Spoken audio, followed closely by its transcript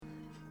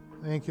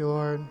Thank you,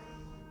 Lord.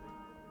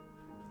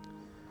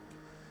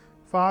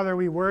 Father,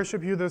 we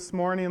worship you this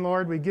morning,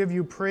 Lord. We give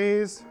you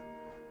praise.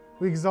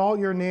 We exalt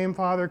your name,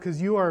 Father, because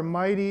you are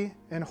mighty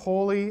and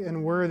holy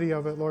and worthy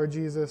of it, Lord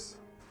Jesus.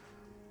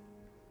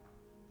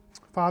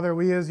 Father,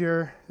 we as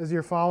your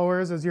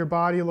followers, as your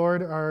body,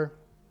 Lord, are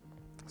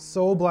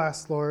so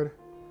blessed, Lord.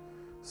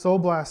 So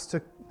blessed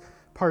to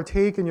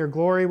partake in your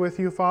glory with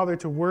you, Father,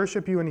 to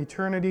worship you in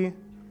eternity.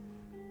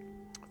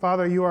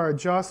 Father, you are a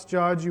just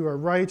judge. You are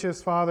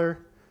righteous, Father.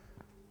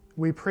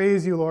 We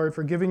praise you, Lord,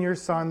 for giving your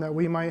Son that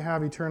we might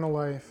have eternal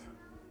life.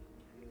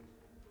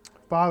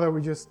 Father,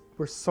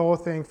 we're so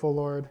thankful,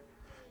 Lord.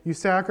 You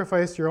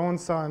sacrificed your own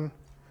Son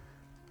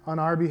on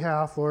our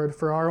behalf, Lord,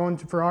 for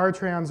our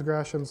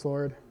transgressions,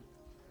 Lord.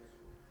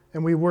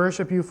 And we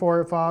worship you for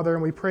it, Father,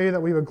 and we pray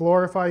that we would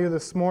glorify you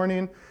this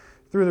morning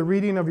through the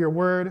reading of your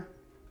word.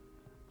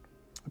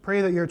 I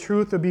pray that your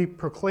truth would be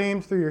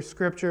proclaimed through your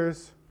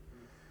scriptures,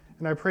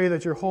 and I pray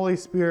that your Holy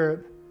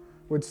Spirit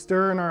would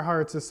stir in our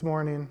hearts this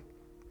morning.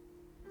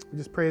 We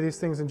just pray these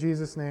things in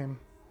Jesus' name.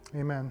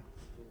 Amen.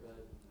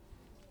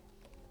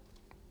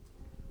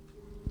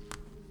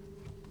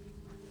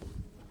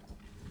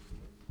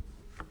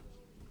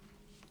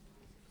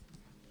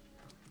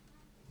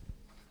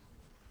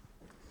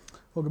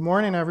 Well, good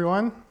morning,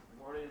 everyone. Good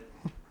morning.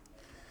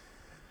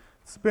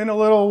 It's been a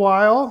little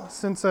while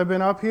since I've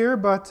been up here,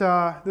 but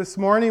this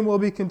morning we'll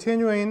be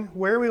continuing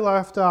where we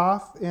left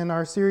off in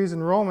our series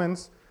in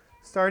Romans,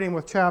 starting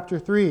with chapter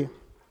 3.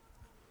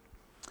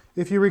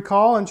 If you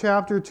recall, in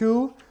chapter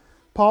 2,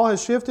 Paul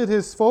has shifted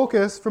his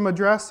focus from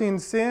addressing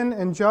sin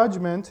and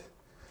judgment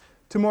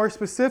to more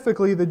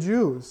specifically the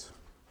Jews.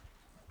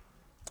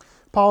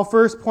 Paul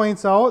first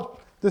points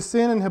out the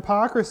sin and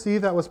hypocrisy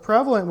that was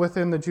prevalent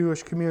within the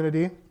Jewish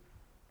community.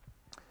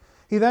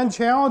 He then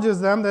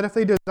challenges them that if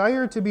they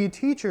desire to be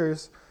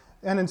teachers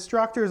and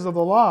instructors of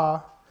the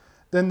law,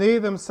 then they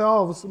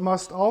themselves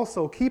must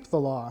also keep the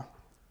law.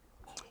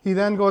 He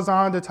then goes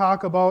on to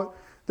talk about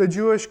the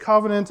Jewish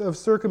covenant of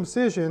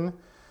circumcision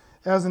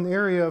as an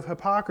area of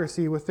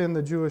hypocrisy within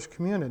the Jewish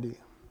community.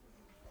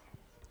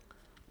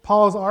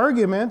 Paul's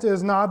argument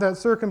is that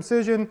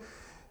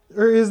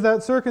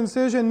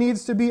circumcision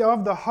needs to be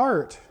of the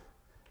heart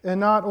and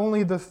not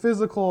only the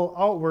physical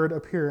outward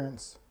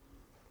appearance.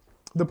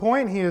 The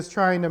point he is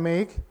trying to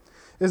make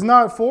is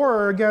not for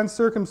or against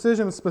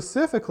circumcision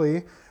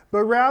specifically,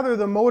 but rather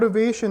the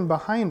motivation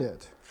behind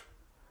it.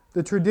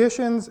 The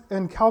traditions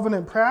and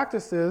covenant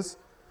practices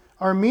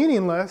are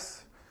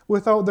meaningless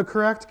without the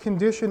correct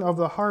condition of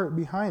the heart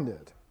behind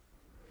it.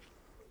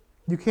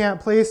 You can't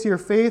place your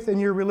faith in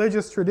your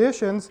religious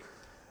traditions,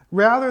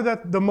 rather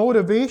that the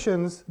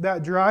motivations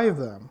that drive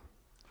them.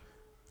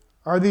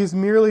 Are these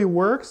merely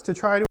works to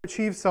try to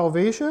achieve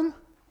salvation?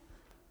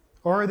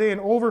 Or are they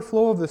an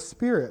overflow of the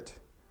Spirit,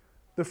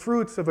 the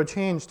fruits of a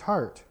changed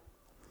heart?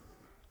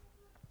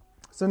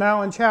 So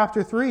now in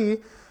chapter 3,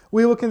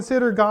 we will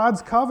consider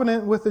God's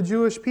covenant with the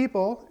Jewish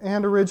people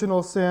and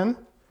original sin.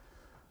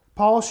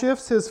 Paul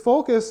shifts his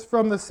focus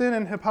from the sin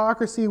and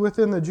hypocrisy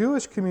within the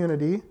Jewish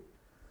community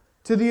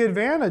to the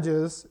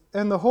advantages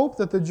and the hope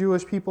that the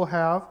Jewish people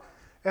have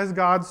as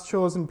God's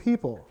chosen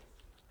people.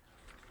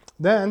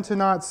 Then, to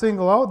not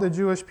single out the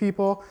Jewish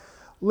people,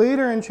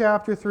 later in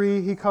chapter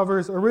 3, he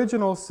covers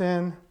original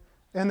sin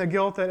and the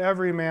guilt that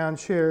every man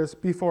shares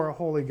before a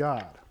holy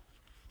God.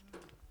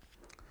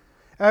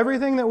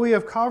 Everything that we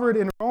have covered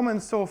in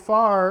Romans so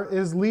far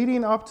is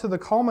leading up to the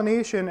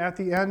culmination at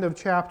the end of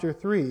chapter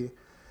 3,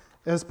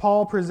 as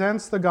Paul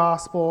presents the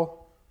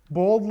gospel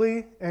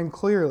boldly and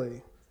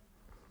clearly.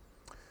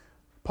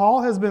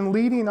 Paul has been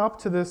leading up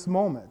to this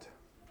moment.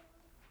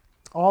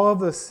 All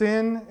of the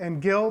sin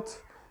and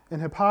guilt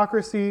and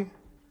hypocrisy,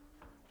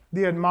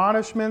 the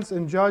admonishments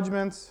and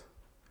judgments,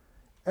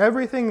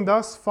 everything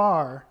thus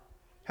far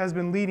has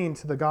been leading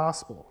to the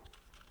gospel.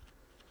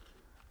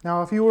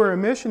 Now, if you were a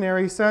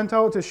missionary sent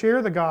out to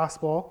share the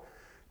gospel,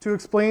 to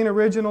explain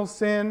original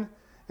sin,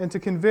 and to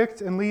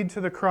convict and lead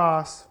to the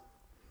cross,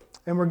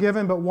 and we're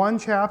given but one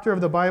chapter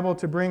of the Bible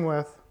to bring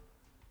with,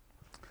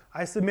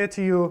 I submit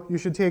to you, you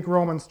should take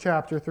Romans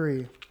chapter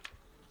 3.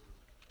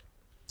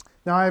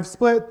 Now, I've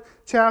split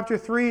chapter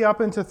 3 up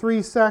into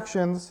 3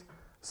 sections,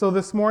 so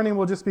this morning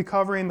we'll just be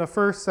covering the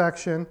first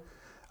section.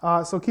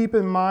 So keep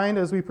in mind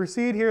as we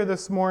proceed here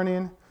this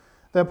morning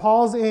that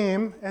Paul's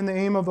aim, and the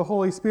aim of the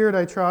Holy Spirit,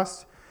 I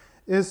trust,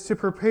 is to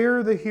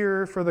prepare the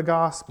hearer for the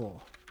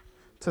gospel,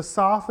 to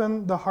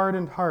soften the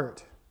hardened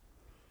heart,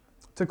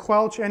 to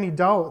quench any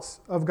doubts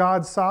of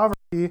God's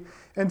sovereignty,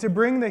 and to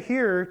bring the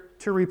hearer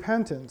to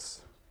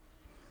repentance.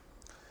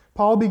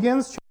 Paul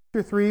begins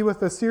chapter 3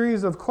 with a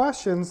series of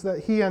questions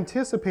that he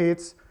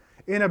anticipates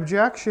in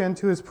objection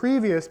to his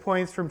previous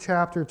points from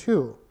chapter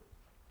 2.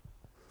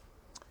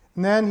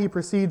 And then he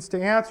proceeds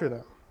to answer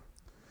them.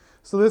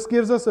 So this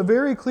gives us a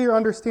very clear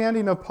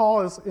understanding of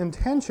Paul's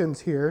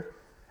intentions here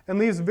and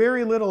leaves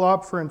very little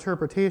up for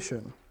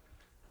interpretation.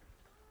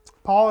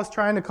 Paul is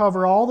trying to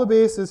cover all the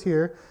bases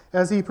here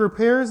as he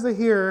prepares the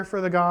hearer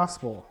for the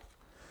gospel.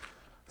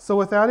 So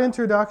with that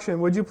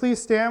introduction, would you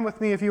please stand with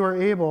me if you are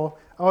able,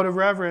 out of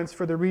reverence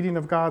for the reading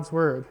of God's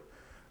Word?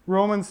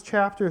 Romans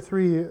chapter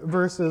 3,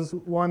 verses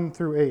 1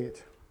 through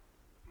 8.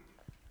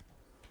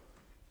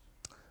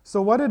 So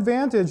what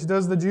advantage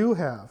does the Jew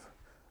have?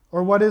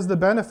 Or what is the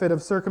benefit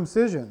of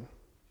circumcision?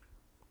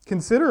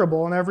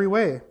 Considerable in every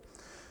way.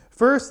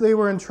 First, they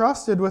were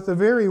entrusted with the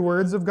very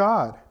words of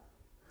God.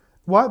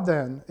 What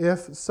then?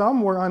 If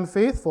some were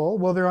unfaithful,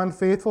 will their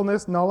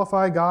unfaithfulness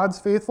nullify God's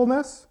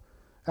faithfulness?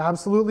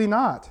 Absolutely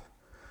not.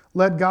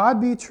 Let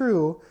God be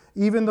true,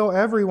 even though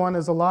everyone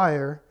is a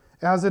liar,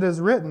 as it is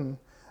written,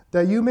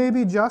 that you may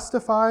be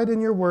justified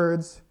in your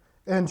words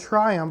and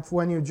triumph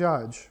when you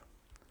judge.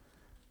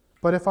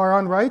 But if our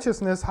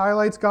unrighteousness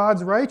highlights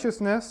God's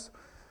righteousness,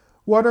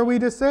 what are we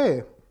to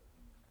say?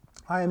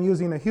 I am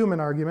using a human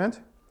argument.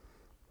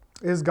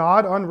 Is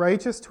God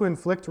unrighteous to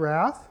inflict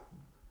wrath?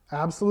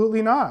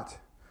 Absolutely not.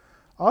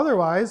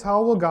 Otherwise,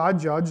 how will God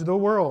judge the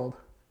world?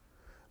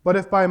 But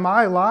if by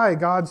my lie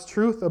God's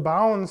truth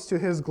abounds to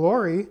his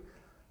glory,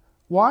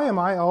 why am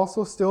I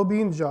also still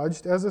being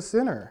judged as a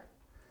sinner?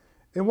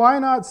 And why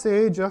not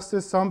say, just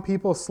as some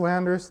people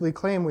slanderously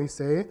claim we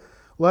say,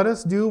 let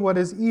us do what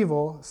is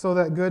evil so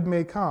that good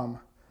may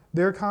come?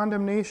 Their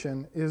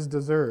condemnation is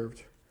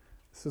deserved.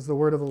 This is the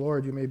word of the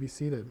Lord. You may be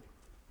seated.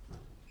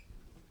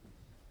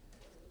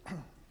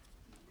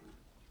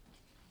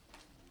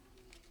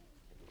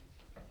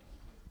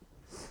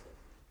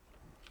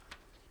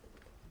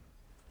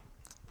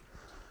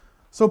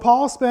 So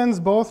Paul spends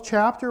both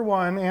chapter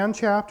 1 and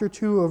chapter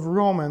 2 of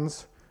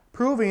Romans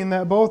proving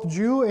that both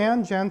Jew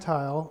and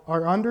Gentile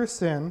are under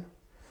sin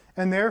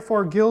and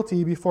therefore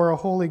guilty before a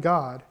holy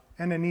God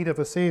and in need of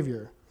a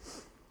Savior.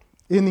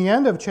 In the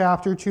end of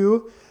chapter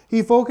 2,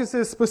 he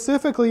focuses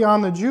specifically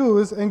on the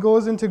Jews and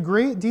goes into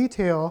great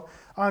detail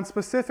on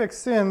specific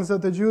sins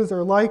that the Jews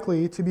are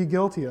likely to be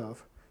guilty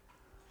of.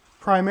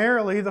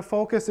 Primarily, the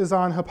focus is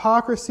on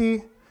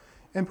hypocrisy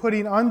and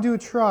putting undue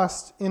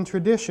trust in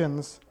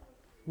traditions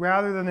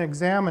rather than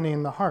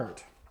examining the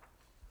heart.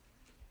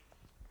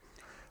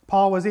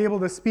 Paul was able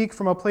to speak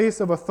from a place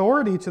of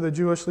authority to the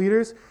Jewish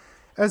leaders,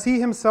 as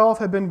he himself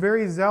had been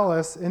very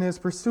zealous in his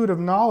pursuit of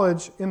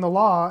knowledge in the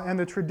law and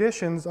the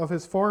traditions of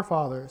his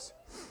forefathers.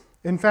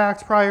 In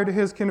fact, prior to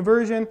his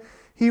conversion,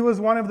 he was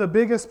one of the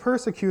biggest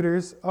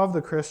persecutors of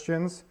the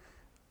Christians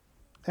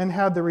and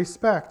had the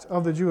respect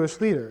of the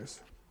Jewish leaders.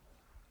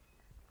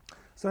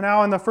 So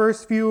now in the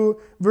first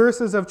few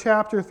verses of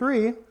chapter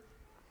 3,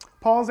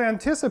 Paul's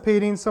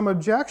anticipating some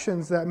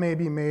objections that may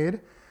be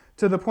made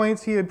to the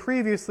points he had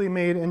previously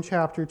made in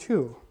chapter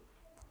 2.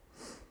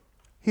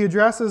 He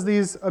addresses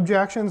these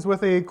objections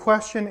with a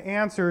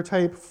question-answer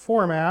type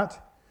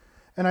format,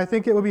 and I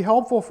think it would be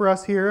helpful for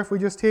us here if we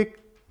just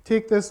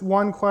take this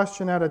one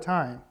question at a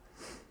time.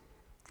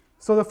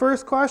 So the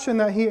first question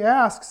that he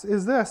asks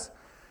is this: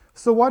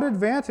 so what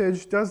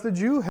advantage does the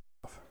Jew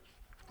have?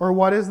 Or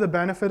what is the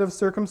benefit of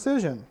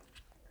circumcision?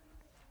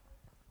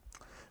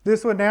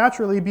 This would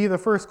naturally be the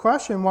first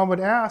question one would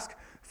ask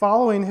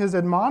following his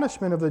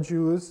admonishment of the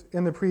Jews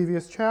in the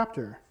previous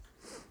chapter.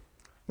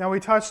 Now, we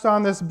touched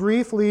on this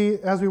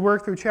briefly as we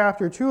worked through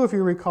chapter 2, if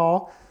you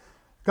recall.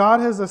 God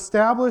has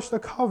established a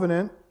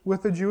covenant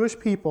with the Jewish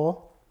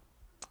people,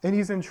 and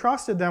he's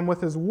entrusted them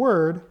with his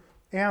word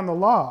and the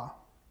law.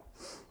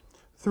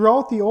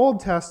 Throughout the Old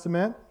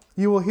Testament,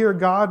 you will hear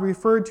God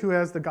referred to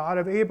as the God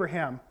of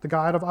Abraham, the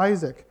God of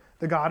Isaac,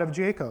 the God of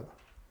Jacob.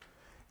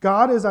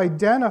 God is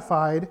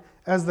identified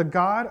as the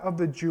God of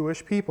the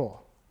Jewish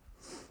people.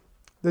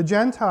 The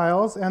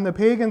Gentiles and the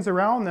pagans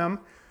around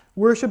them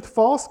worshipped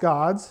false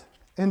gods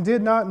and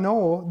did not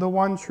know the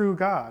one true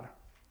God.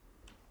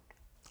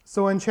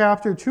 So in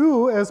chapter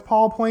 2, as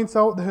Paul points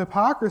out the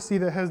hypocrisy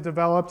that has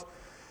developed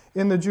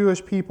in the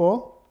Jewish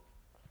people,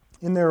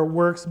 in their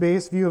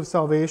works-based view of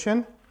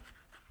salvation,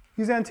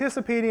 he's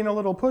anticipating a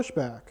little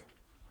pushback.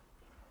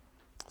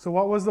 So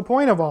what was the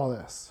point of all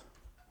this?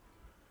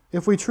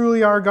 If we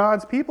truly are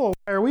God's people,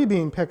 why are we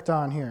being picked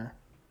on here?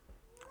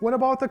 What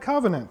about the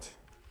covenant?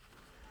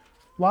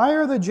 Why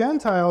are the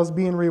Gentiles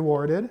being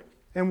rewarded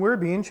and we're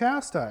being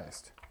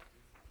chastised?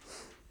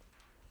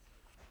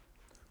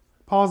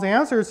 Paul's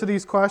answers to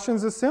these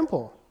questions is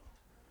simple.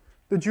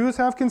 The Jews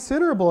have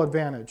considerable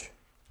advantage.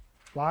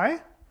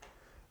 Why?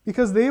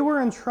 Because they were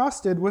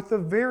entrusted with the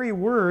very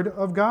word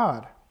of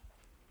God.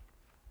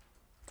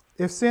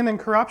 If sin and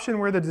corruption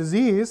were the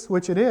disease,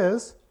 which it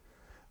is,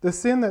 the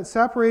sin that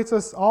separates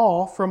us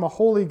all from a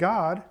holy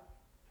God,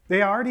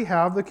 they already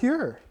have the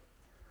cure.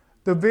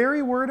 The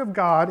very word of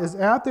God is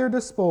at their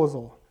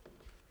disposal.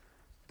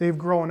 They've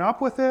grown up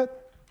with it.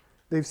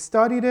 They've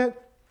studied it.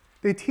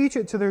 They teach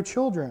it to their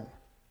children.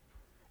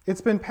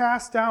 It's been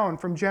passed down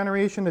from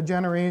generation to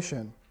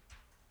generation.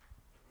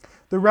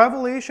 The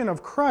revelation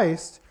of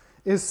Christ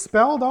is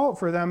spelled out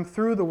for them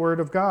through the Word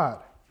of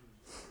God.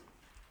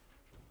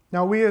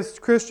 Now, we as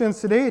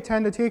Christians today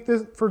tend to take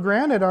this for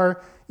granted,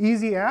 our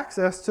easy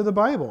access to the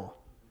Bible.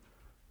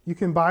 You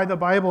can buy the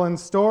Bible in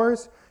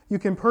stores. You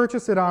can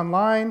purchase it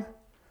online.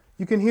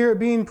 You can hear it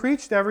being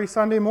preached every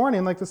Sunday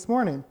morning, like this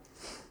morning.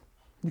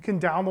 You can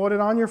download it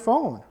on your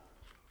phone.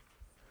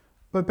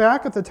 But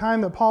back at the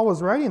time that Paul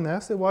was writing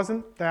this, it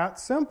wasn't that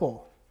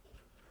simple.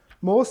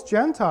 Most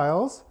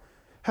Gentiles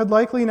had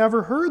likely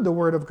never heard the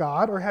Word of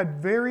God or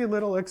had very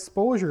little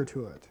exposure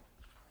to it.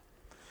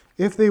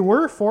 If they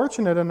were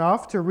fortunate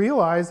enough to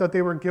realize that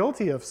they were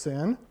guilty of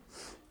sin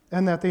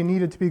and that they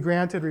needed to be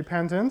granted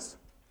repentance,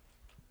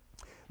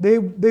 they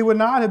would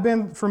not have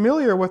been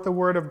familiar with the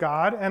Word of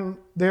God and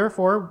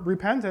therefore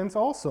repentance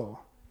also.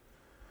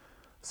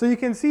 So you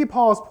can see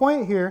Paul's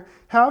point here.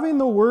 Having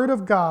the Word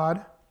of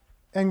God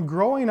and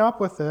growing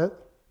up with it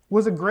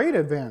was a great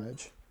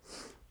advantage.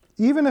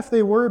 Even if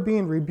they were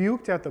being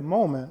rebuked at the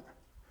moment,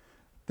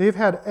 they've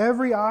had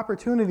every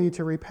opportunity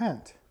to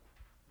repent.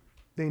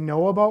 They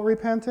know about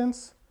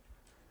repentance.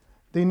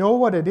 They know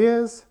what it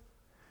is.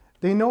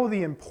 They know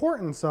the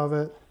importance of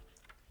it.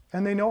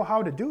 And they know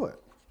how to do it.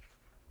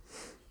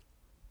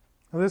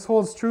 Now, this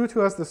holds true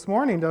to us this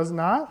morning, does it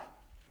not?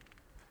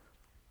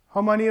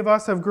 How many of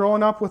us have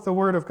grown up with the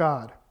Word of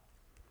God?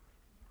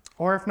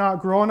 Or if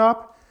not grown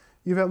up,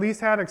 you've at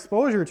least had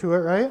exposure to it,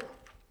 right?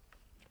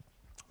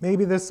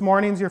 Maybe this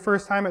morning's your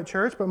first time at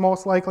church, but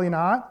most likely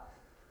not.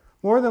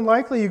 More than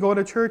likely, you go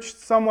to church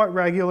somewhat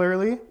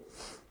regularly,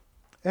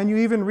 and you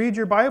even read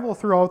your Bible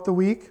throughout the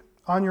week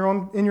in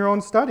your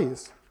own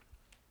studies.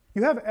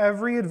 You have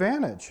every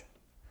advantage.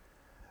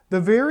 The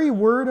very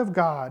Word of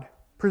God,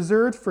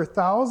 preserved for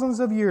thousands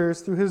of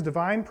years through His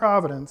divine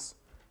providence,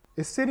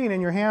 is sitting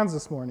in your hands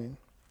this morning.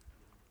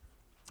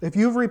 If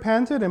you've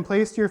repented and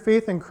placed your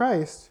faith in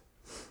Christ,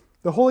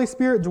 the Holy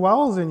Spirit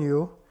dwells in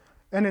you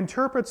and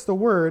interprets the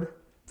Word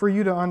for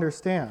you to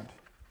understand.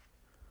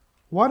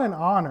 What an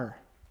honor.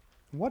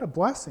 What a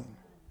blessing.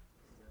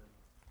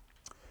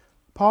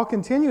 Paul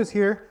continues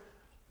here,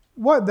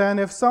 what then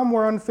if some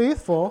were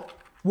unfaithful?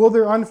 Will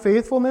their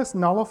unfaithfulness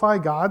nullify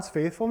God's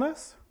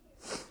faithfulness?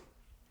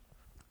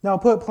 Now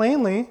put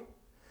plainly,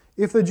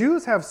 if the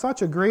Jews have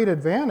such a great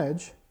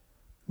advantage,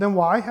 then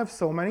why have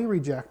so many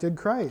rejected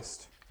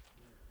Christ?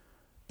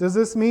 Does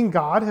this mean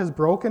God has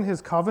broken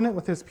His covenant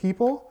with His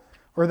people,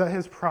 or that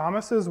His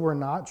promises were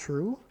not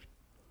true?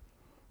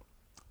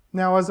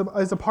 Now, as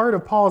a part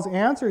of Paul's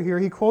answer here,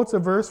 he quotes a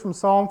verse from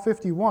Psalm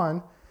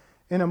 51.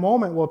 In a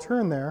moment, we'll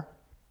turn there.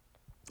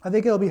 I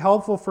think it'll be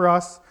helpful for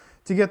us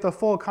to get the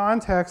full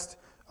context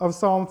of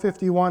Psalm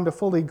 51 to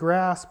fully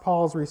grasp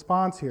Paul's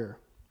response here.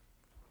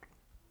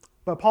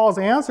 But Paul's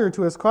answer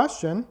to his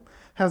question,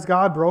 has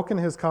God broken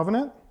His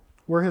covenant?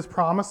 Were His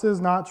promises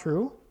not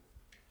true?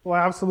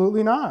 Well,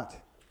 absolutely not.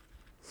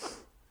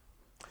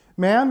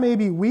 Man may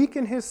be weak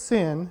in his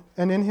sin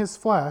and in his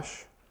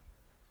flesh,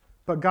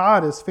 but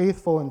God is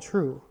faithful and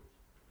true.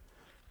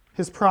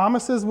 His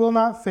promises will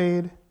not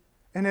fade,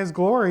 and His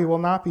glory will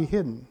not be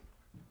hidden.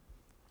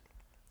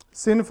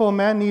 Sinful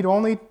men need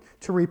only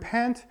to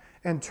repent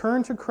and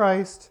turn to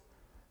Christ,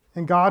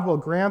 and God will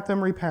grant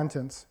them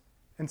repentance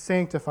and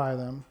sanctify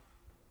them.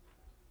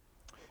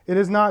 It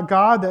is not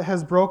God that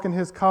has broken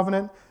His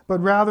covenant, but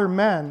rather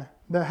men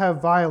that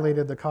have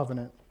violated the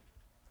covenant.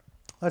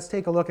 Let's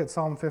take a look at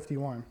Psalm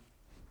 51.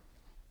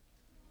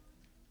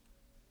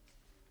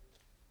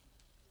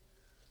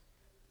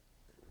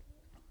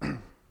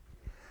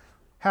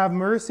 Have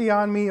mercy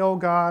on me, O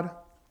God,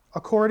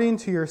 according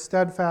to your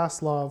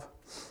steadfast love.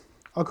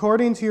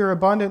 According to your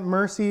abundant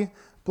mercy,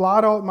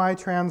 blot out my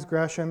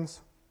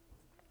transgressions.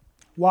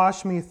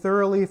 Wash me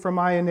thoroughly from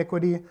my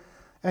iniquity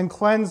and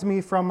cleanse me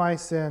from my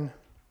sin.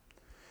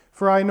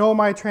 For I know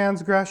my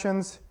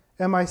transgressions,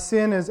 and my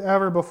sin is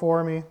ever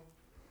before me.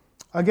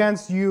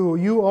 Against you,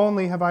 you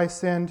only have I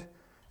sinned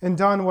and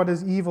done what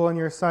is evil in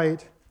your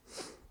sight,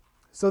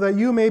 so that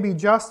you may be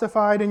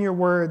justified in your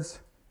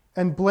words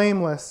and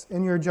blameless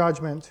in your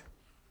judgment.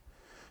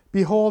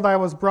 Behold, I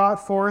was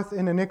brought forth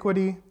in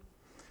iniquity,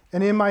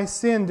 and in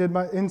sin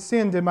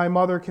did my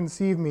mother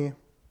conceive me.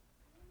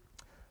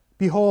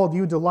 Behold,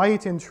 you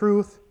delight in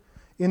truth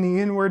in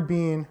the inward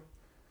being,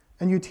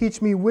 and you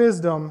teach me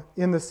wisdom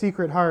in the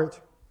secret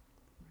heart.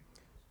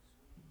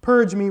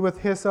 Purge me with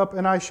hyssop,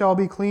 and I shall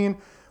be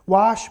clean.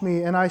 Wash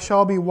me, and I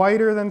shall be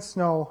whiter than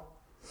snow.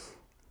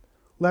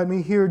 Let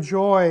me hear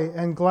joy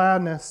and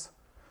gladness.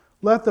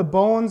 Let the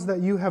bones that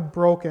you have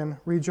broken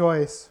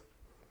rejoice.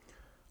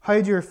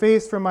 Hide your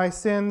face from my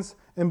sins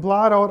and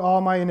blot out all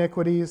my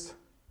iniquities.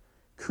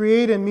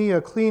 Create in me a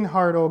clean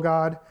heart, O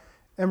God,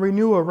 and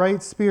renew a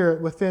right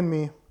spirit within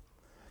me.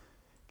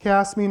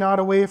 Cast me not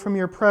away from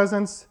your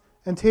presence,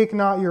 and take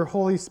not your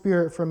Holy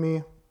Spirit from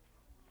me.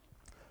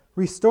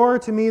 Restore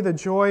to me the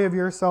joy of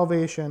your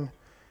salvation,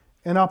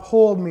 and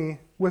uphold me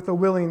with a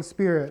willing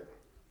spirit.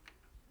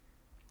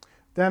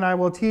 Then I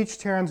will teach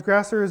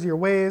transgressors your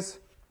ways,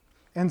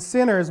 and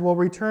sinners will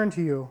return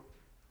to you.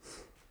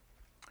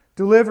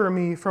 Deliver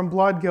me from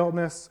blood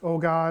guiltness, O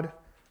God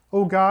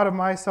of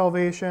my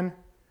salvation,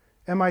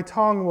 and my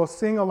tongue will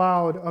sing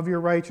aloud of your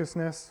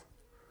righteousness.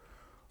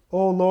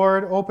 O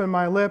Lord, open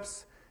my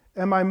lips,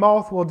 and my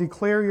mouth will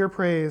declare your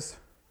praise.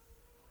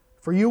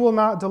 For you will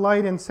not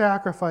delight in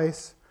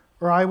sacrifice,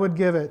 or I would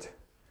give it.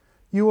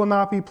 You will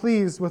not be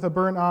pleased with a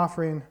burnt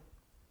offering.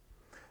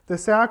 The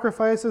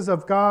sacrifices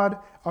of God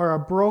are a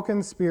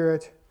broken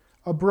spirit,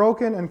 a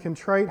broken and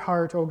contrite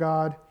heart, O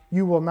God,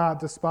 you will not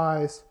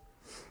despise.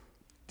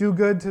 Do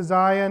good to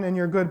Zion in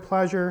your good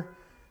pleasure.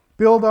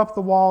 Build up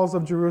the walls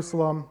of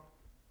Jerusalem.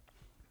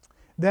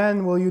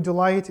 Then will you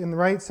delight in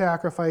right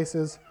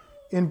sacrifices,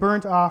 in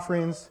burnt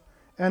offerings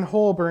and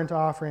whole burnt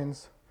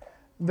offerings.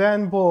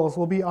 Then bulls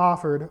will be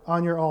offered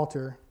on your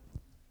altar.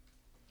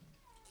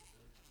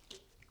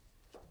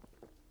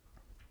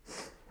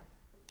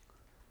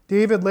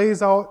 David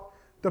lays out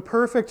the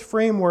perfect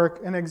framework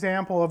and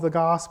example of the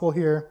gospel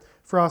here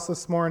for us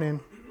this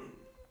morning.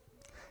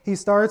 He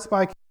starts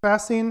by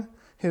confessing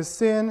his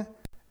sin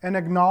and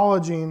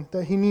acknowledging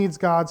that he needs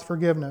God's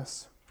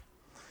forgiveness.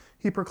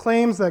 He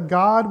proclaims that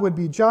God would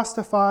be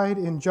justified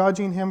in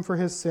judging him for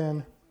his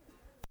sin.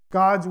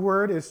 God's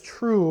word is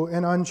true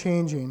and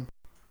unchanging.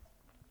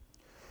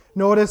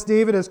 Notice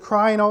David is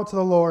crying out to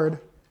the Lord,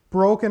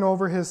 broken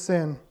over his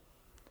sin.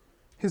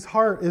 His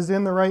heart is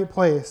in the right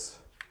place.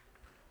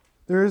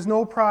 There is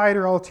no pride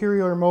or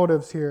ulterior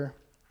motives here.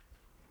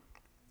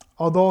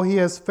 Although he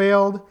has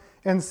failed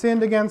and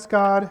sinned against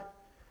God,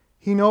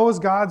 he knows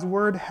God's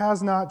word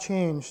has not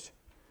changed.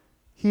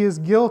 He is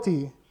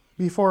guilty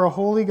before a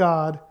holy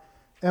God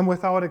and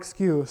without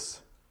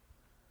excuse.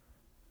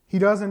 He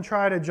doesn't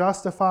try to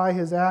justify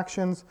his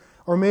actions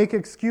or make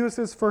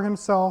excuses for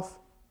himself.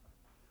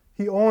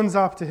 He owns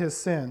up to his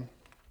sin.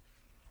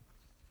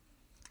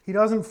 He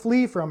doesn't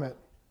flee from it.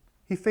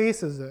 He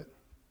faces it.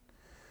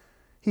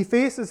 He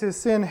faces his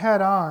sin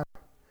head on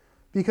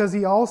because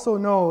he also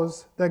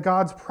knows that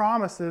God's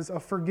promises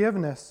of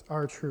forgiveness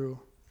are true.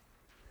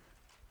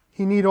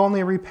 He need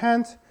only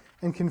repent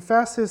and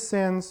confess his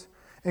sins,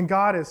 and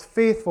God is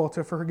faithful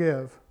to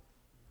forgive.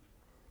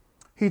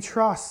 He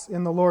trusts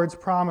in the Lord's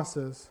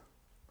promises.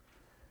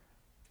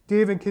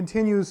 David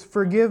continues,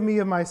 "Forgive me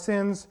of my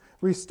sins,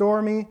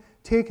 restore me,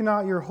 take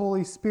not your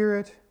Holy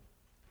Spirit,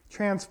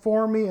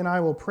 transform me, and I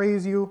will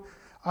praise you.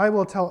 I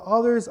will tell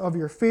others of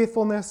your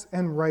faithfulness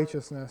and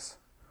righteousness."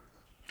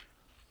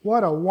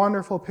 What a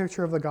wonderful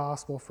picture of the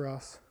gospel for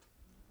us.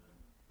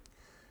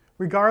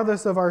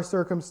 Regardless of our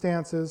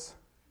circumstances,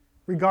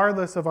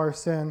 regardless of our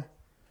sin,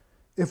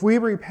 if we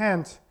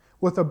repent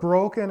with a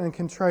broken and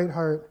contrite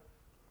heart,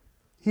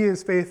 he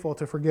is faithful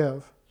to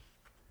forgive.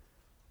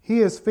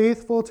 He is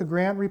faithful to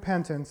grant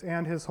repentance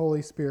and his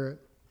Holy Spirit.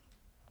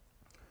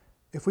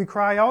 If we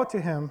cry out to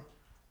him,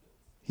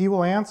 he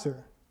will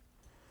answer.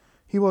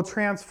 He will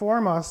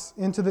transform us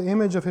into the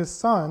image of his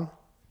Son,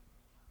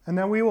 and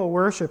then we will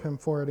worship him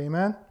for it.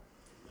 Amen?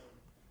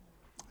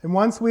 And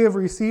once we have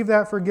received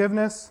that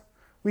forgiveness,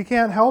 we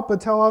can't help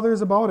but tell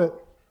others about it.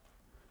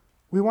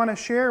 We want to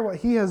share what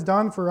he has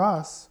done for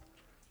us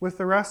with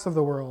the rest of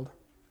the world.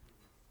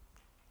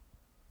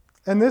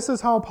 And this is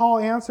how Paul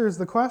answers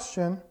the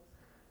question,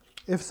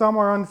 if some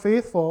are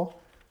unfaithful,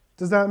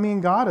 does that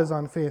mean God is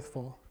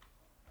unfaithful?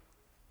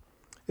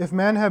 If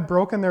men have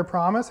broken their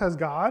promise, has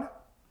God?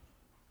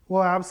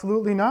 Well,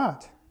 absolutely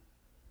not.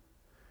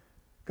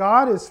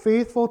 God is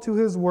faithful to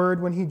his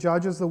word when he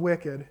judges the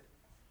wicked,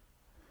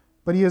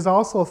 but he is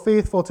also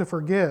faithful to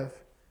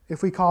forgive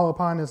if we call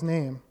upon his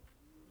name.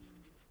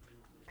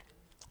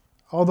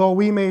 Although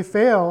we may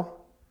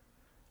fail,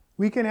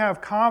 we can have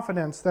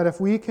confidence that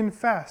if we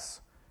confess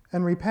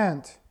and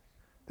repent,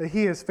 that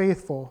he is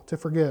faithful to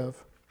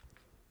forgive.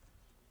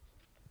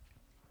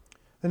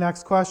 The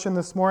next question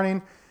this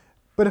morning,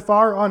 but if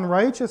our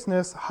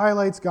unrighteousness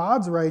highlights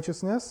God's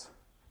righteousness,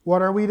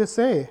 what are we to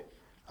say?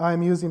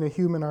 I'm using a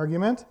human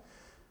argument.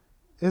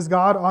 Is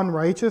God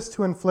unrighteous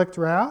to inflict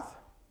wrath?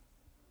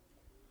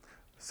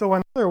 So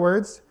in other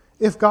words,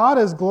 if God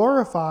is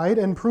glorified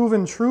and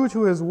proven true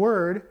to his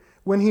word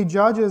when he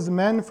judges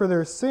men for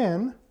their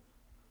sin,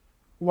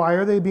 why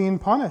are they being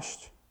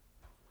punished?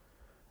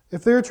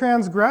 If their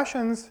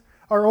transgressions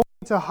are only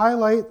to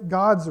highlight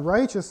God's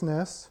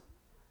righteousness,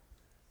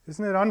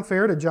 isn't it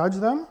unfair to judge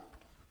them?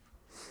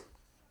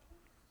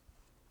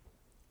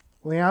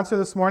 Well, the answer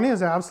this morning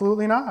is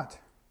absolutely not.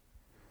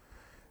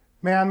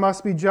 Man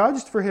must be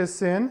judged for his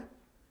sin,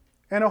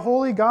 and a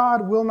holy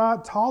God will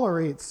not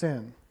tolerate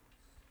sin.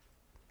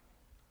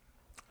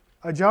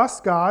 A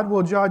just God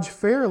will judge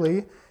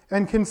fairly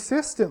and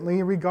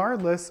consistently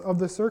regardless of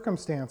the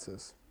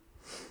circumstances.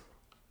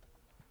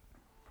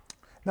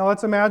 Now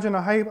let's imagine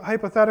a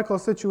hypothetical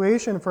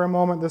situation for a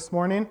moment this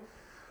morning.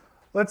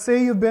 Let's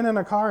say you've been in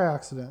a car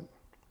accident.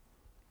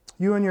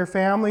 You and your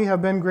family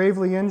have been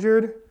gravely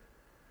injured.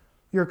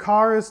 Your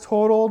car is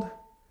totaled,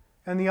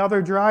 and the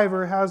other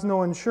driver has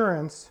no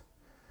insurance.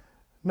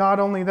 Not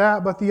only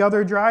that, but the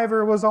other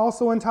driver was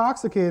also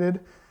intoxicated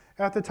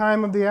at the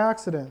time of the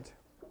accident.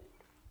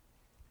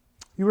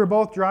 You were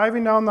both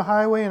driving down the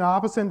highway in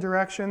opposite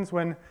directions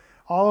when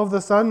all of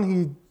a sudden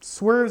he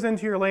swerves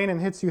into your lane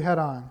and hits you head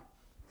on.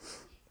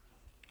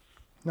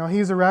 Now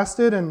he's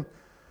arrested and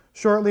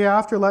shortly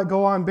after let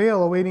go on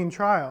bail awaiting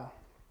trial.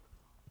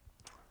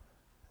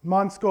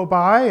 Months go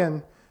by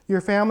and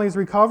your family's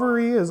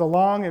recovery is a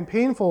long and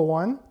painful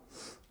one,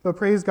 but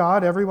praise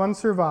God, everyone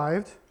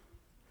survived.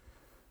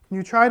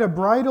 You try to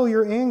bridle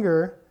your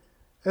anger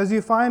as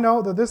you find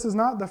out that this is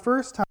not the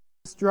first time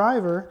this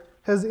driver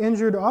has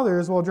injured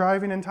others while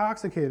driving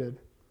intoxicated.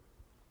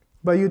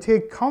 But you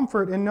take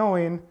comfort in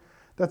knowing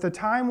that the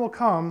time will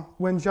come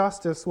when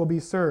justice will be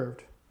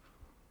served.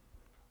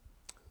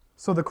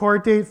 So the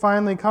court date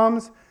finally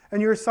comes,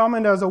 and you're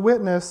summoned as a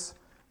witness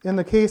in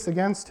the case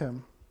against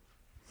him.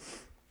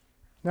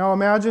 Now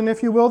imagine,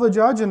 if you will, the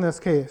judge in this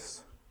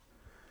case.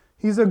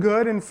 He's a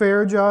good and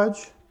fair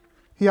judge.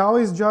 He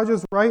always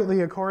judges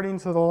rightly according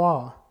to the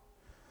law.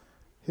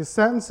 His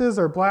sentences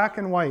are black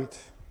and white.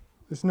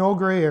 There's no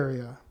gray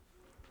area.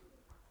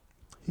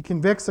 He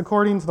convicts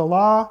according to the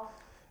law,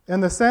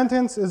 and the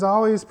sentence is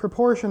always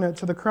proportionate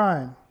to the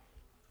crime.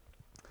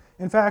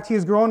 In fact,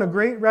 he's grown a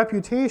great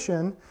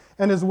reputation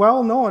and is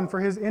well known for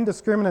his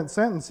indiscriminate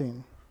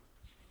sentencing.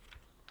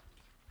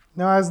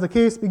 Now, as the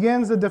case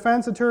begins, the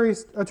defense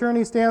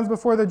attorney stands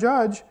before the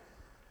judge,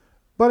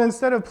 but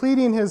instead of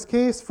pleading his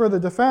case for the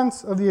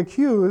defense of the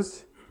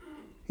accused,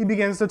 he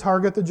begins to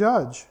target the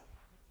judge.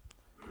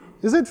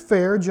 Is it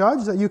fair,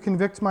 Judge, that you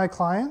convict my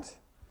client?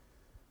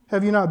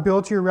 Have you not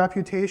built your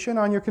reputation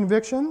on your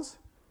convictions?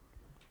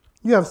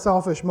 You have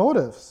selfish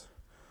motives.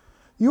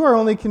 You are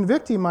only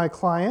convicting my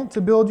client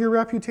to build your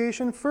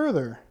reputation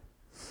further.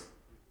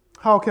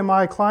 How can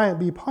my client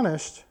be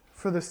punished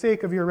for the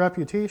sake of your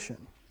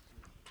reputation?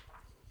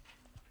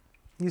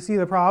 You see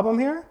the problem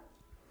here?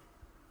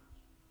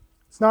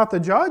 It's not the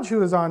judge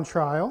who is on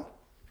trial,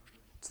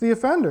 it's the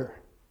offender.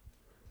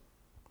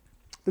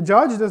 The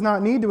judge does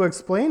not need to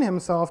explain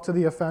himself to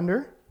the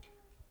offender.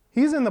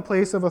 He's in the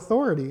place of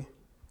authority,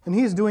 and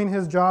he's doing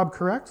his job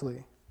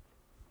correctly.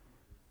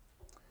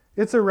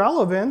 It's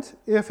irrelevant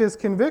if his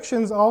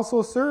convictions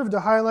also serve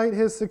to highlight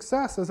his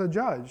success as a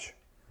judge.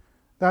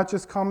 That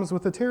just comes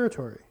with the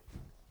territory.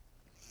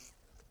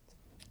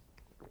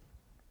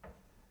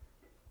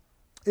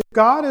 If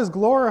God is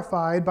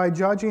glorified by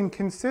judging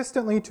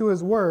consistently to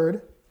his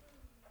word,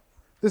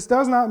 this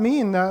does not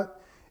mean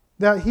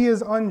that he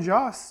is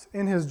unjust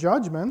in his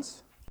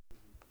judgments.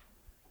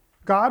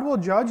 God will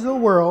judge the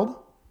world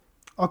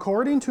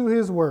according to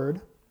his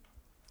word,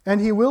 and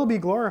he will be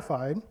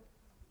glorified,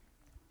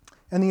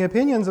 and the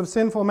opinions of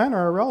sinful men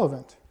are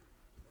irrelevant.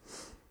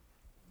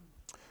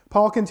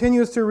 Paul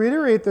continues to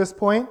reiterate this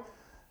point,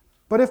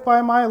 but if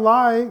by my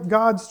lie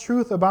God's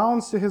truth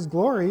abounds to his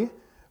glory,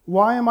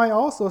 why am I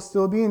also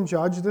still being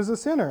judged as a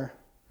sinner?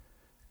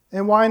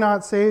 And why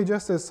not say,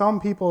 just as some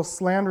people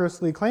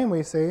slanderously claim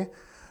we say,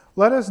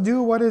 let us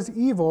do what is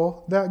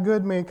evil, that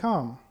good may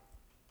come.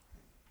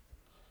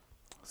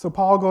 So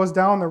Paul goes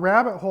down the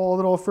rabbit hole a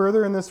little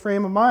further in this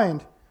frame of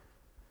mind.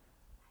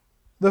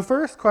 The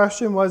first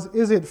question was,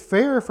 is it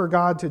fair for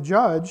God to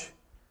judge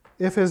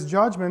if his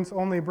judgments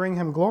only bring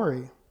him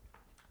glory?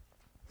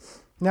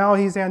 Now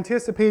he's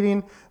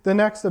anticipating the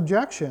next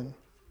objection.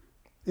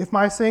 If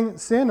my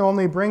sin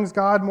only brings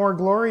God more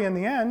glory in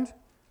the end,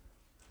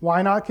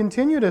 why not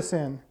continue to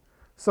sin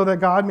so that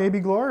God may be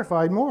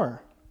glorified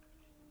more?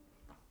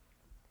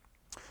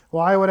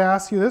 Well, I would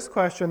ask you this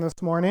question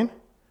this morning.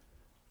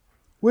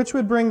 Which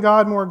would bring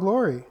God more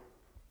glory?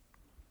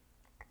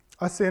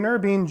 A sinner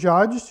being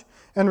judged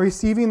and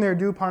receiving their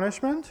due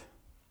punishment?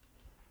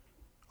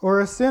 Or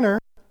a sinner,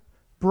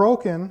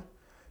 broken,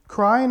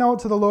 crying out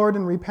to the Lord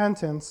in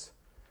repentance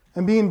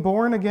and being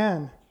born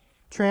again,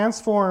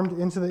 transformed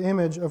into the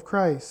image of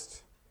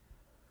Christ?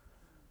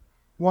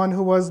 One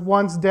who was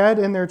once dead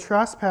in their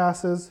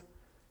trespasses,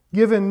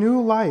 given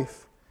new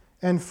life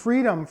and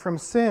freedom from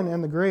sin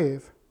and the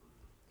grave.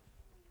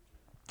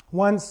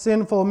 Once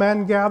sinful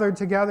men gathered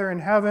together in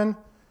heaven,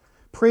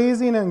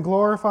 praising and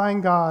glorifying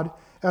God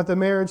at the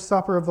marriage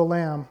supper of the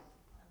Lamb.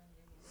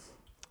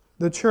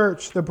 The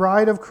church, the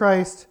bride of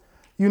Christ,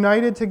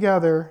 united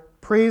together,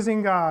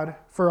 praising God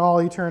for all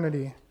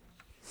eternity.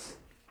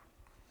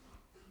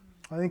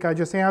 I think I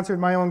just answered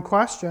my own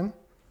question.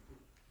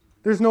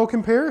 There's no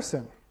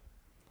comparison.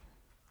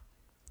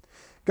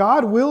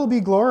 God will be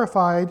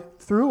glorified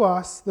through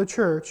us, the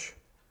church,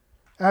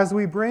 as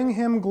we bring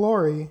him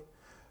glory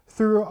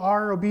through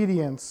our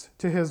obedience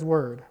to his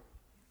word.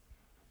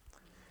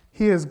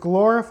 He is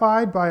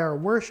glorified by our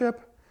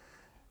worship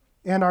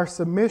and our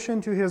submission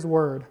to his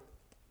word.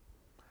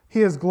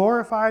 He is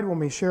glorified when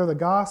we share the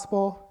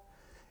gospel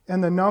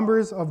and the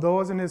numbers of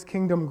those in his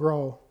kingdom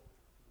grow.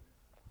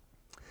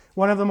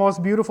 One of the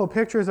most beautiful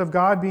pictures of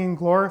God being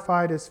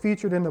glorified is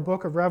featured in the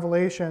book of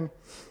Revelation.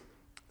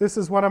 This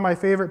is one of my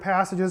favorite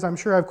passages. I'm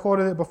sure I've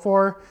quoted it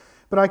before,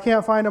 but I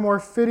can't find a more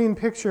fitting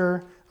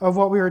picture of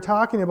what we were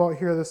talking about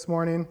here this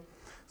morning.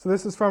 So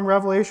this is from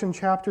Revelation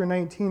chapter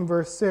 19,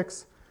 verse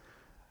 6.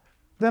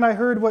 Then I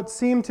heard what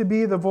seemed to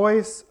be the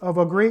voice of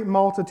a great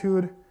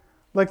multitude,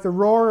 like the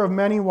roar of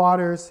many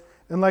waters,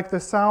 and like the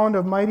sound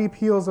of mighty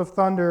peals of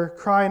thunder,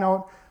 crying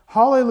out,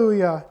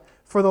 Hallelujah!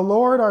 For the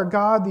Lord our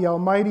God, the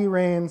Almighty,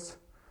 reigns.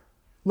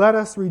 Let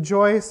us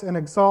rejoice and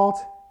exult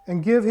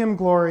and give him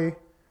glory,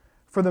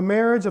 for the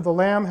marriage of the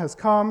Lamb has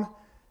come,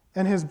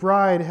 and his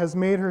bride has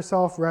made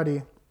herself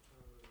ready.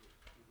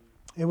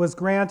 It was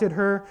granted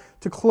her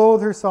to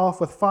clothe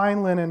herself with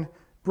fine linen,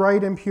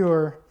 bright and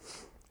pure,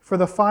 for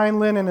the fine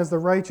linen is the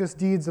righteous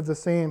deeds of the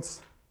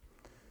saints.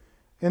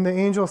 And the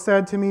angel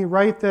said to me,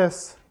 write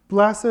this,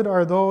 blessed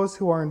are those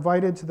who are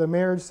invited to the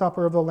marriage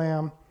supper of the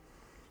Lamb.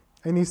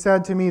 And he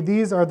said to me,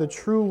 these are the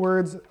true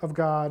words of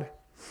God.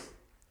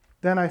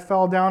 Then I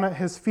fell down at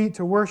his feet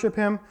to worship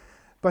him,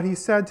 but he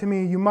said to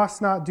me, you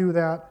must not do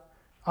that.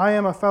 I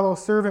am a fellow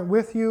servant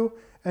with you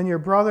and your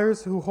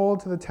brothers who hold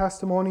to the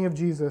testimony of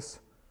Jesus.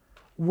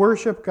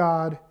 Worship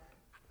God,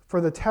 for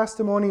the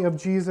testimony of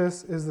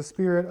Jesus is the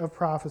spirit of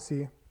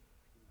prophecy.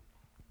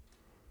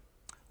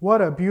 What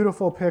a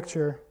beautiful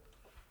picture.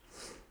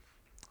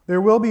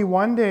 There will be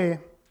one day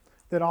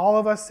that all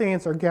of us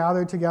saints are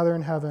gathered together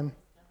in heaven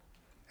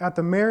at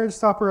the marriage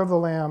supper of the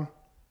Lamb.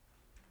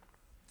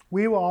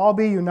 We will all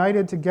be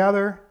united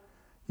together,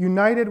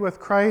 united with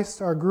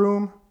Christ, our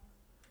groom,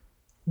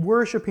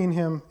 worshiping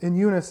him in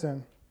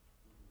unison.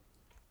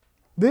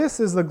 This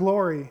is the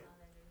glory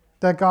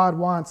that God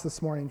wants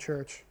this morning,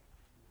 church.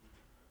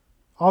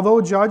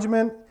 Although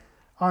judgment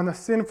on the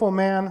sinful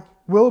man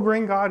will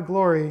bring God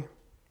glory,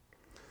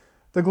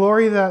 the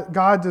glory that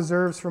God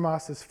deserves from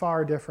us is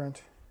far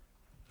different,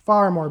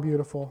 far more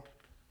beautiful.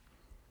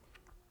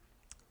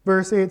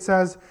 Verse 8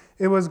 says,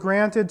 it was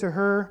granted to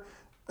her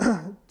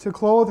to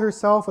clothe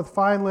herself with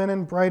fine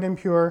linen, bright and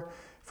pure,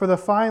 for the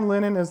fine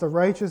linen is the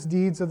righteous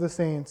deeds of the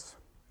saints.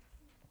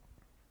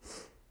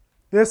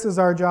 This is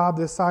our job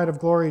this side of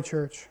glory,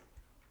 church.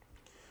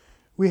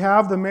 We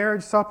have the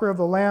marriage supper of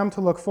the Lamb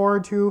to look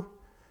forward to,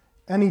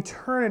 an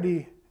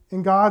eternity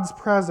in God's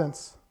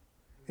presence,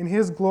 in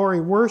his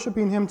glory,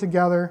 worshiping him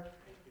together.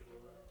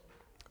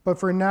 But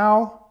for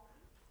now,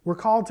 we're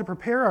called to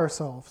prepare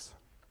ourselves,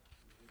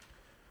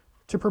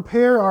 to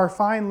prepare our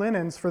fine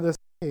linens for this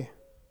day.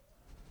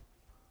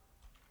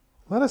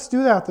 Let us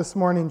do that this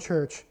morning,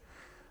 church.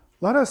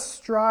 Let us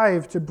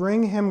strive to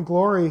bring him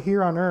glory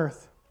here on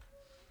earth.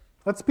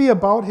 Let's be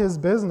about his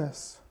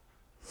business.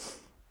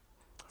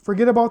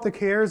 Forget about the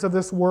cares of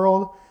this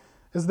world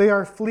as they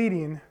are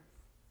fleeting,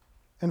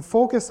 and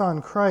focus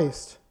on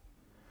Christ.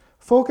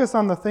 Focus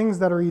on the things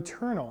that are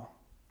eternal.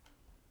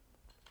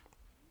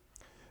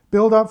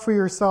 Build up for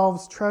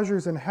yourselves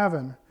treasures in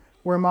heaven,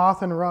 where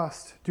moth and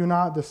rust do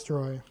not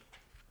destroy.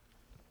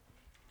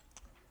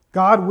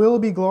 God will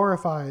be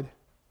glorified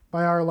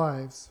by our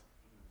lives.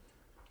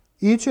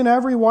 Each and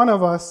every one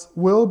of us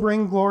will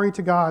bring glory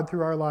to God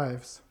through our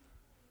lives,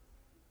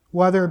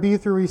 whether it be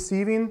through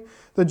receiving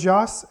the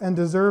just and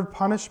deserved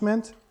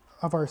punishment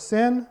of our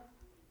sin,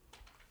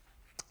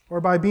 or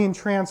by being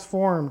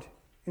transformed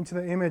into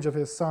the image of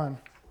his Son.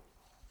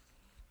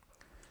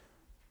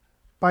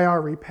 By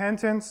our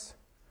repentance,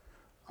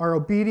 our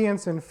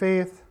obedience and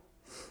faith,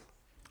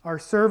 our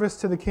service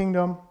to the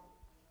kingdom,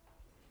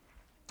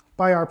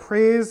 by our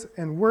praise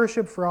and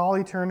worship for all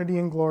eternity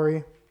and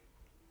glory.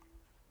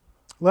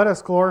 Let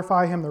us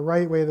glorify him the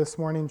right way this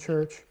morning,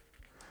 church.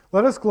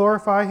 Let us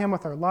glorify him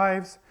with our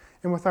lives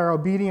and with our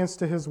obedience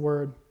to his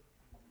word.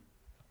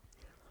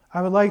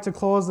 I would like to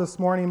close this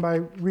morning by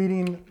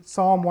reading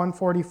Psalm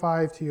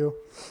 145 to you.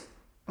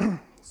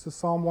 This is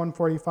Psalm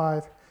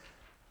 145.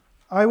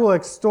 I will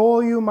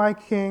extol you, my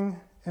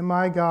King and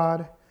my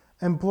God,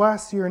 and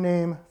bless your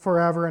name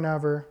forever and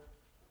ever.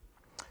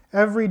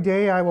 Every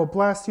day I will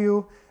bless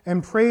you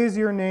and praise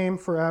your name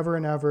forever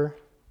and ever.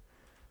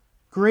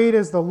 Great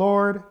is the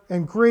Lord,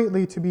 and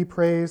greatly to be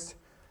praised,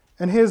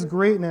 and his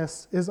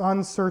greatness is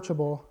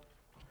unsearchable.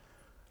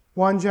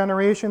 One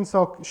generation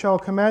shall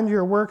commend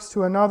your works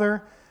to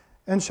another,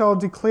 and shall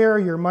declare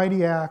your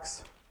mighty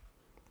acts.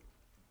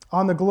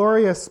 On the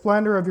glorious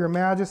splendor of your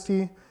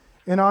majesty,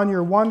 and on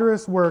your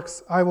wondrous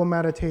works I will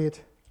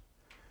meditate.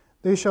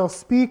 They shall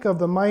speak of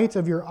the might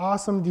of your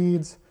awesome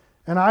deeds,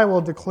 and I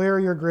will declare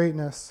your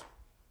greatness.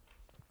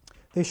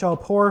 They shall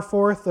pour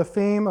forth the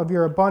fame of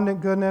your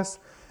abundant goodness,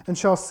 and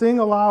shall sing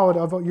aloud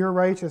of your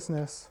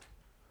righteousness.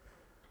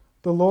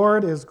 The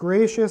Lord is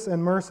gracious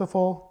and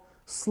merciful,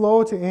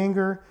 slow to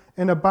anger,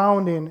 and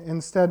abounding in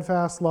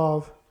steadfast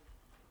love.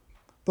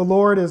 The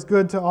Lord is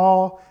good to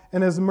all,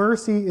 and his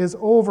mercy is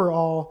over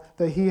all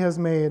that he has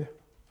made.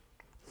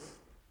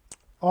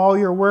 All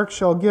your works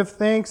shall give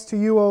thanks to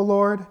you, O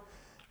Lord,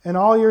 and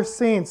all your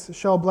saints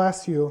shall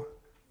bless you.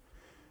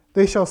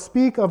 They shall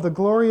speak of the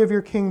glory of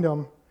your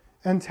kingdom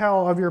and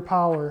tell of your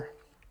power,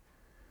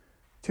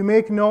 to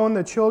make known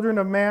the children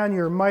of man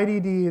your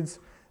mighty deeds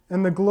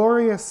and the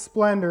glorious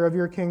splendor of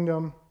your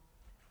kingdom.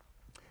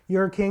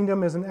 Your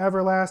kingdom is an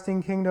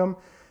everlasting kingdom,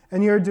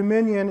 and your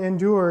dominion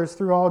endures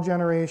through all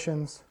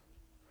generations.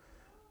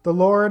 The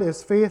Lord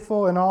is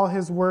faithful in all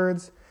his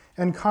words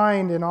and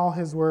kind in all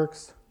his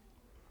works.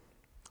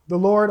 The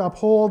Lord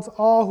upholds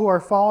all who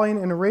are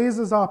falling and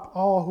raises up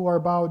all who are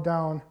bowed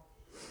down.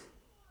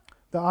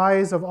 The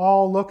eyes of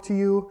all look to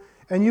you,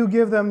 and you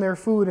give them their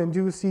food in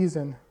due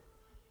season.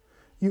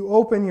 You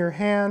open your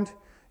hand,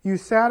 you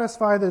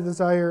satisfy the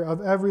desire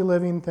of every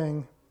living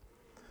thing.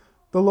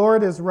 The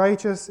Lord is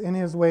righteous in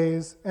his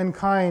ways and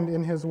kind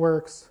in his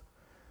works.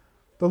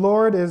 The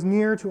Lord is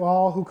near to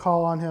all who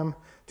call on him,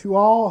 to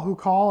all who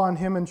call on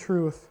him in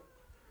truth.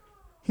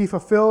 He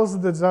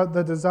fulfills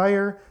the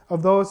desire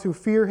of those who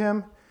fear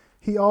him.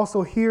 He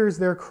also hears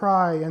their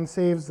cry and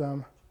saves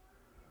them.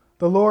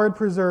 The Lord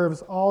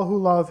preserves all who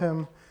love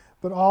him,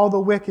 but all the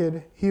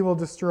wicked he will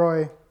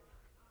destroy.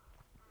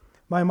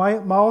 My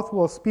mouth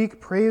will speak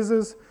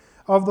praises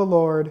of the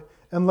Lord,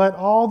 and let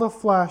all the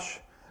flesh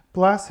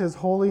bless his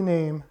holy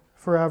name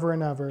forever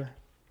and ever.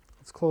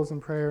 Let's close in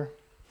prayer.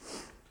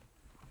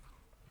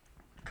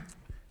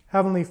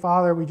 Heavenly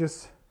Father, we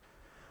just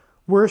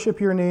worship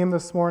your name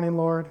this morning,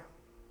 Lord.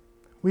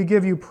 We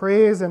give you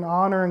praise and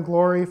honor and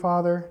glory,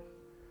 Father.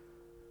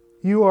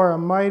 You are a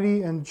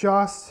mighty and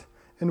just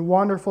and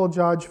wonderful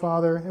judge,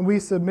 Father, and we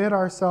submit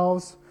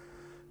ourselves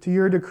to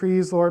your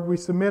decrees, Lord. We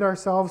submit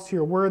ourselves to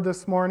your word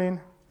this morning.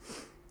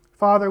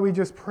 Father, we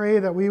just pray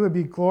that you would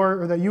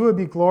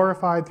be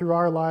glorified through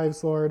our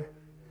lives, Lord.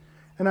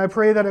 And I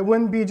pray that it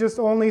wouldn't be just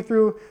only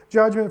through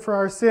judgment for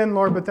our sin,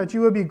 Lord, but that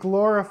you would be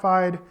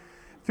glorified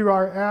through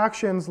our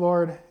actions,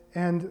 Lord,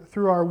 and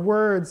through our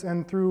words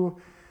and through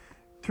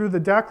the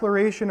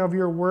declaration of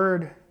your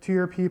word to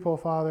your people,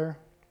 Father.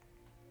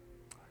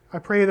 I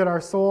pray that our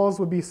souls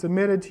would be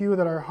submitted to you,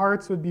 that our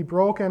hearts would be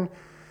broken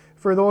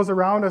for those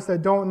around us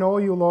that don't know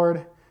you,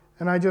 Lord.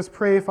 And I just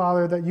pray,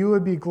 Father, that you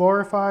would be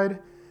glorified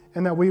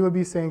and that we would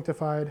be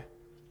sanctified.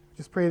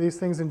 Just pray these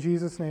things in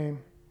Jesus'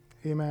 name.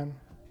 Amen.